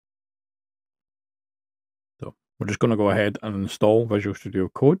We're just going to go ahead and install Visual Studio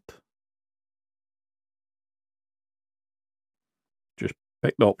Code. Just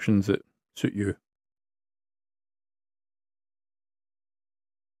pick the options that suit you.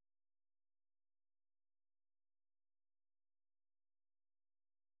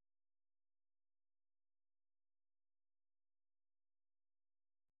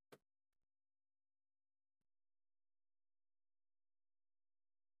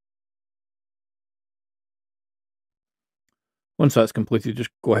 Once that's completed, just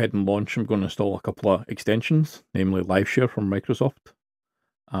go ahead and launch. I'm going to install a couple of extensions, namely LiveShare from Microsoft.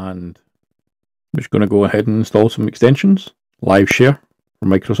 And I'm just going to go ahead and install some extensions. LiveShare from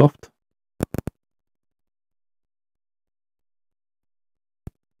Microsoft.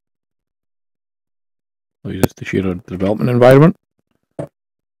 I'll use this to share a development environment.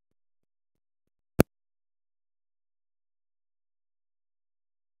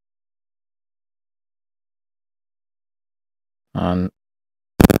 And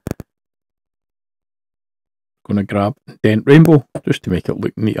I'm going to grab Indent Rainbow just to make it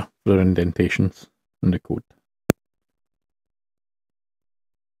look neater for the indentations in the code.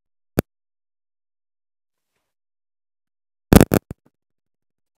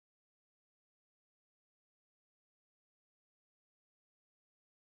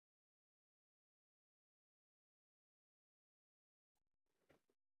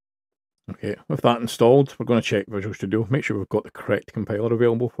 Okay, with that installed, we're going to check Visual Studio, make sure we've got the correct compiler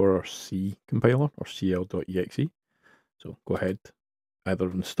available for our C compiler or cl.exe. So go ahead, either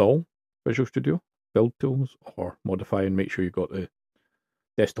install Visual Studio, build tools, or modify and make sure you've got the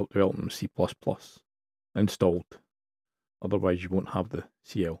desktop development C++ installed. Otherwise, you won't have the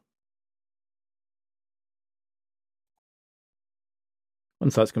CL.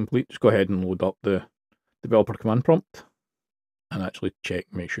 Once that's complete, just go ahead and load up the developer command prompt and actually check,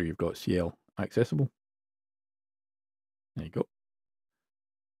 make sure you've got CL accessible. There you go.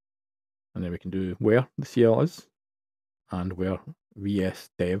 And then we can do where the CL is and where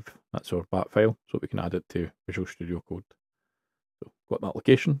vsdev, that's our bat file, so we can add it to Visual Studio Code. So got that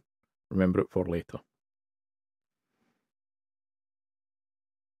location, remember it for later.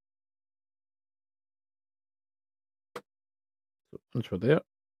 So once we're there,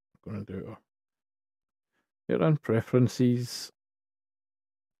 we're going to do our here in preferences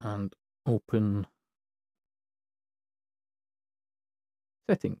and open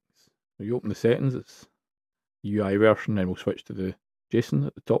settings. So you open the settings, it's UI version, then we'll switch to the JSON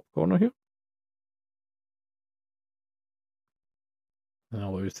at the top corner here. And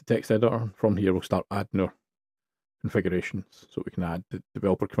I'll use the text editor. From here, we'll start adding our configurations. So we can add the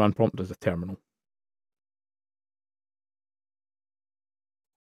developer command prompt as a terminal.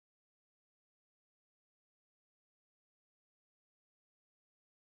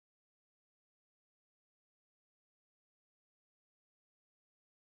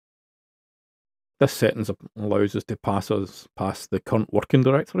 This settings allows us to pass the current working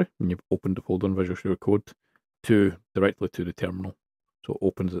directory when you've opened the folder in Visual Studio Code directly to the terminal. So it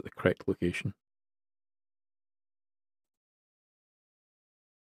opens at the correct location.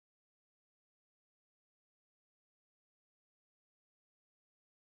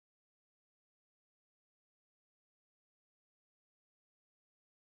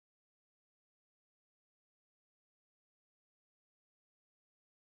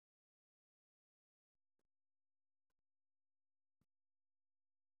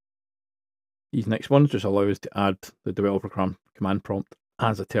 These next ones just allow us to add the developer command prompt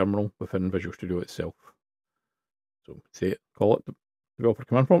as a terminal within Visual Studio itself. So call it the developer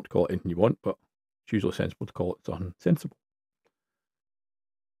command prompt, call it anything you want, but it's usually sensible to call it something sensible.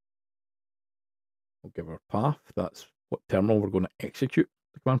 We'll give our path, that's what terminal we're going to execute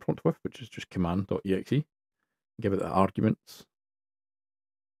the command prompt with, which is just command.exe. Give it the arguments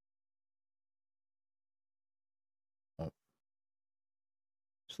of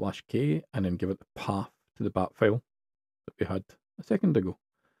 /k, and then give it the path to the bat file that we had a second ago.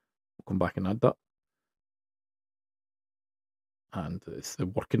 We'll come back and add that. And it's the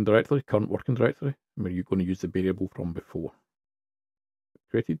working directory, current working directory, where you're going to use the variable from before.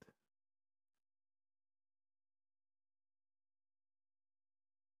 Created.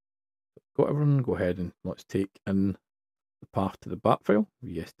 Got everyone, go ahead and let's take in the path to the bat file,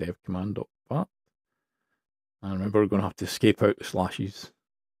 vsdev command.bat. And remember, we're going to have to escape out the slashes.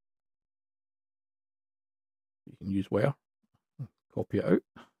 You can use where, copy it out,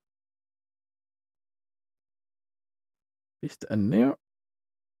 paste it in there,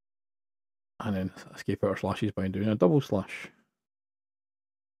 and then escape out our slashes by doing a double slash.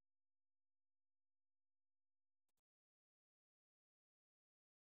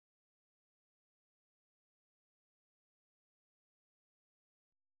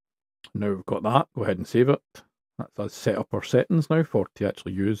 Now we've got that, go ahead and save it. That's us set up our settings now for to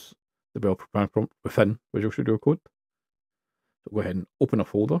actually use the developer command prompt within Visual Studio Code. So go ahead and open a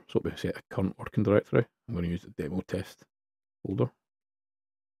folder, so we set a current working directory. I'm going to use the demo test folder.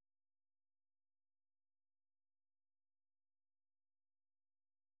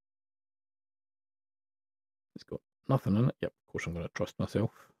 It's got nothing in it. Yep, of course I'm going to trust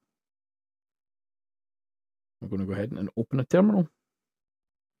myself. I'm going to go ahead and open a terminal.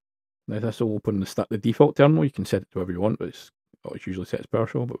 Now this will open the default terminal. You can set it to whatever you want, but it's usually set as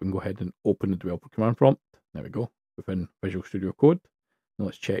PowerShell. But we can go ahead and open the developer command prompt. There we go, within Visual Studio Code. Now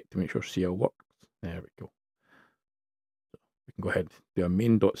let's check to make sure CL works. There we go. We can go ahead and do a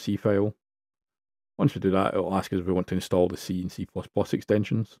main.c file. Once we do that, it'll ask us if we want to install the C and C++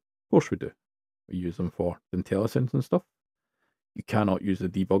 extensions. Of course we do. We use them for the IntelliSense and stuff. You cannot use the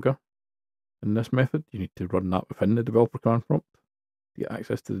debugger in this method. You need to run that within the developer command prompt to get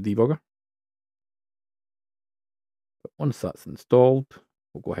access to the debugger. But once that's installed,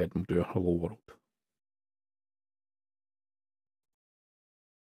 we'll go ahead and do a hello world.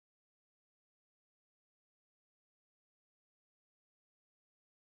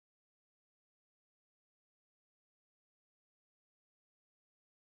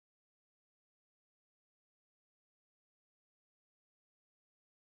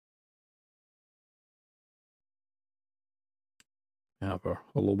 We have our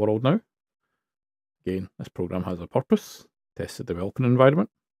hello world now. Again, this program has a purpose. Test the developing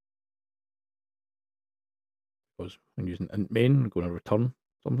environment. Because when using int main, we're going to return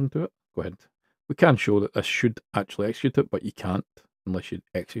something to it. Go ahead. We can show that this should actually execute it, but you can't unless you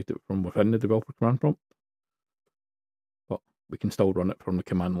execute it from within the developer command prompt. But we can still run it from the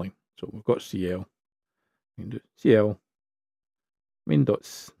command line. So we've got CL. We can do CL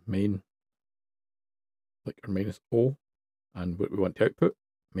main.main, like our main is O, and what we want to output,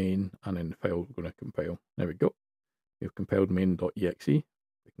 main, and then the file we're going to compile. There we go. We've compiled main.exe. We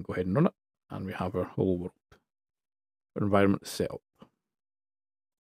can go ahead and run it, and we have our whole world. Our environment is set up.